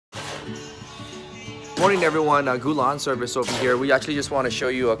Morning everyone, Goo Lawn service over here. We actually just want to show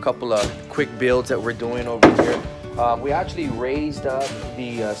you a couple of quick builds that we're doing over here. We actually raised up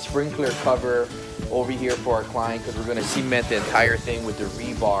the sprinkler cover over here for our client because we're going to cement the entire thing with the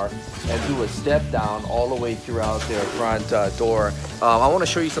rebar and do a step down all the way throughout their front door. I want to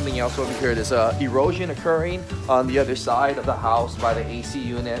show you something else over here. There's erosion occurring on the other side of the house by the AC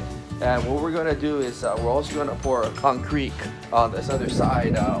unit. And what we're going to do is we're also going to pour concrete on this other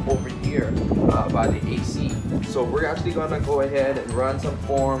side over here by the AC. So we're actually going to go ahead and run some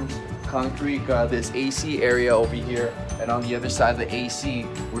forms, concrete this AC area over here, and on the other side of the AC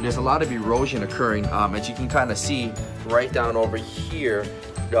where there's a lot of erosion occurring, as you can kind of see right down over here,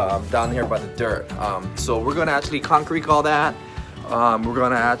 down here by the dirt. So we're going to actually concrete all that. We're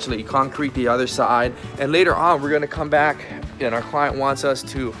going to actually concrete the other side, and later on we're going to come back and our client wants us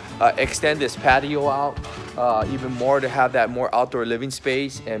to extend this patio out even more to have that more outdoor living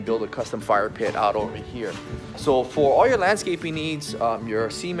space and build a custom fire pit out over here. So for all your landscaping needs,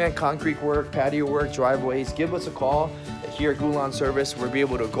 your cement, concrete work, patio work, driveways, give us a call here at Goo Lawn Service. We'll be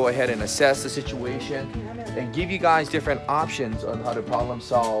able to go ahead and assess the situation and give you guys different options on how to problem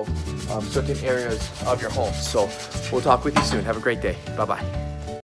solve certain areas of your home. So we'll talk with you soon. Have a great day. Bye-bye.